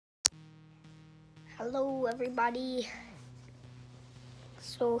Hello everybody.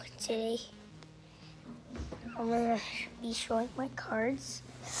 So today I'm gonna be showing my cards.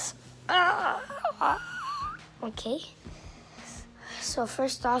 Okay. So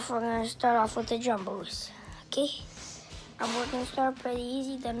first off, we're gonna start off with the jumbos. Okay. We're gonna start pretty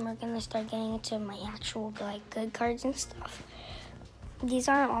easy. Then we're gonna start getting into my actual good cards and stuff. These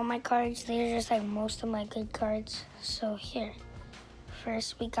aren't all my cards. They're just most of my good cards. So here.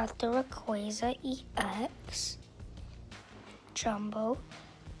 First, we got the Rayquaza EX Jumbo.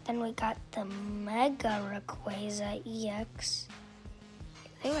 Then we got the Mega Rayquaza EX.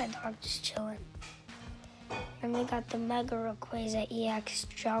 I think my dog just chilling. Then we got the Mega Rayquaza EX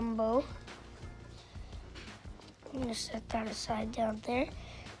Jumbo. I'm gonna set that aside down there.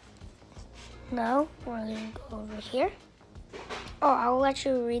 Now, we're gonna go over here. Oh, I'll let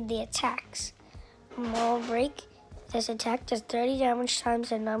you read the attacks. Moral break. This attack does 30 damage times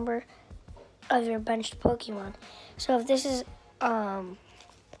the number of your benched Pokemon. So if this is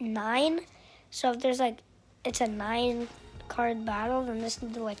 9, so if there's it's a 9 card battle, then this will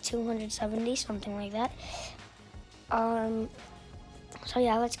do 270, something like that. So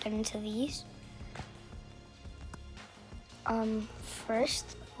yeah, let's get into these.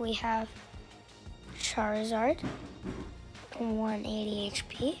 First we have Charizard, 180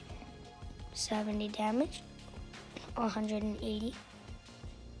 HP, 70 damage. 180.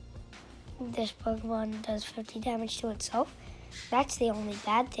 This Pokemon does 50 damage to itself. That's the only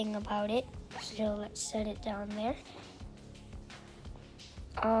bad thing about it. So let's set it down there.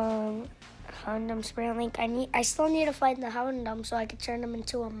 Houndoom Spirit Link. I still need to find the Houndoom so I could turn them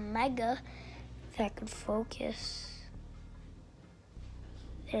into a Mega that could focus.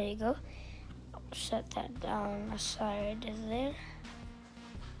 There you go. Set that down aside there.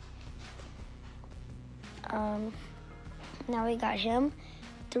 Now we got him.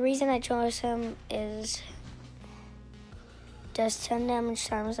 The reason I chose him is does 10 damage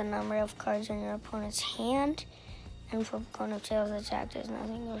times the number of cards in your opponent's hand, and for opponent fails the attack, does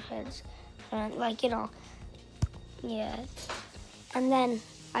nothing goes heads. Yeah. And then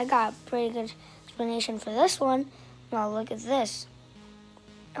I got a pretty good explanation for this one. Now look at this.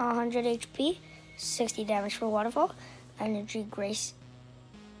 100 HP, 60 damage for Waterfall, Energy Grace.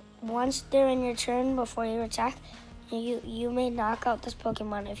 Once during your turn before you attack, you may knock out this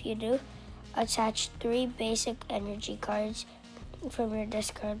Pokemon. If you do, attach 3 basic energy cards from your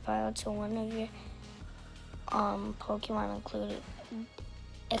discard pile to one of your Pokemon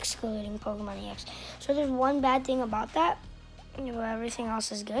excluding Pokemon EX. So there's one bad thing about that. Everything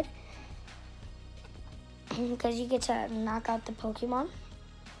else is good. Because you get to knock out the Pokemon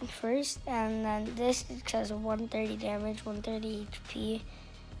first, and then this does 130 damage, 130 HP,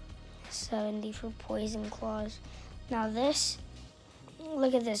 70 for Poison Claws. Now this,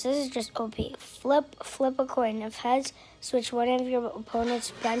 look at this. This is just OP. Flip a coin. If heads, switch one of your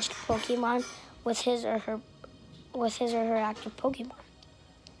opponent's benched Pokemon with his or her active Pokemon.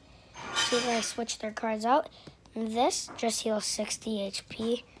 So you're gonna switch their cards out. And this just heals 60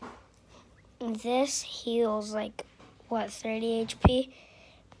 HP. And this heals 30 HP.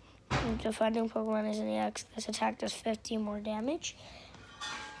 Defending Pokemon is an EX. This attack does 50 more damage.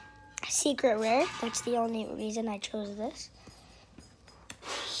 Secret Rare, that's the only reason I chose this.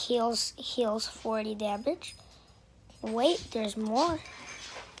 Heals 40 damage. Wait, there's more.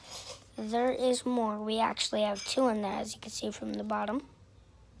 There is more. We actually have 2 in there, as you can see from the bottom.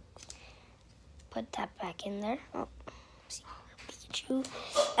 Put that back in there. Oh, Pikachu.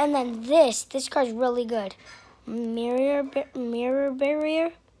 And then this card's really good. Mirror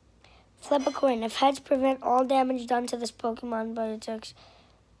Barrier. Flip a coin. If heads, prevent all damage done to this Pokemon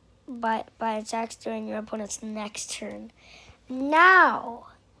by attacks during your opponent's next turn. Now,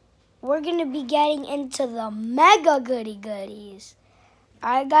 we're going to be getting into the Mega Goodies.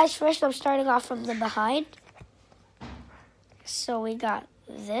 Alright guys, first I'm starting off from the behind. So we got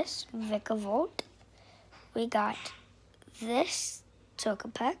this Vikavolt. We got this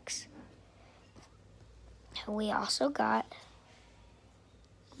Togepi. We also got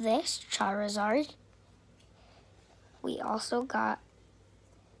this Charizard. We also got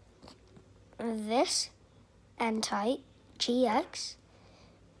this Entite GX.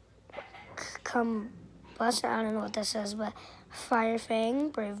 Combust, I don't know what this says, but Fire Fang,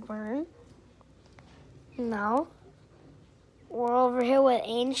 Brave Burn. Now, we're over here with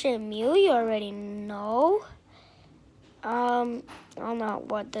Ancient Mew. You already know. I don't know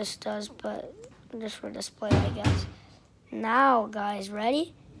what this does, but just for display, I guess. Now, guys,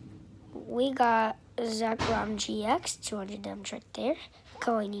 ready? We got Zekrom GX, 200 damage right there.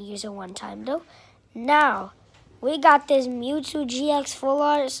 Going to use it one time, though. Now, We got this Mewtwo GX Full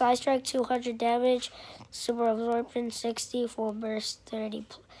Art, Side Strike 200 damage, Super Absorption 60, Full Burst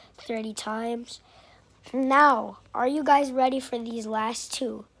 30 times. Now, are you guys ready for these last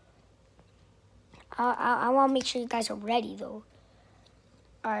two? I want to make sure you guys are ready, though.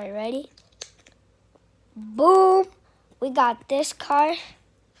 All right, ready? Boom! We got this card.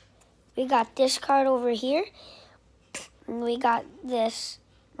 We got this card over here. We got this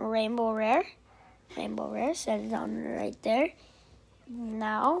Rainbow Rare. Rainbow Rare, set it down right there.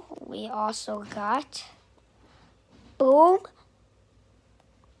 Now, we also got, boom,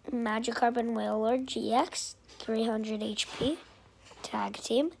 Magikarp and Wailord GX, 300 HP, Tag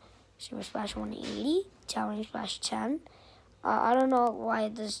Team, Super Splash 180, Towering Splash 10. I don't know why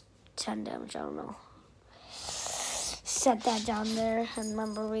it does 10 damage, I don't know. Set that down there, and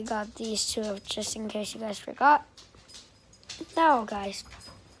remember we got these two just in case you guys forgot. Now, guys,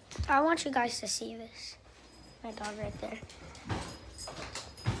 I want you guys to see this. My dog right there.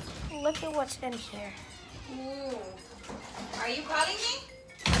 Look at what's in here. Ooh. Are you calling me?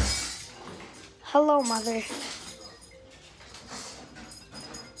 Hello, Mother.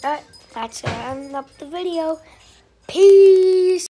 That's it. End up the video. Peace.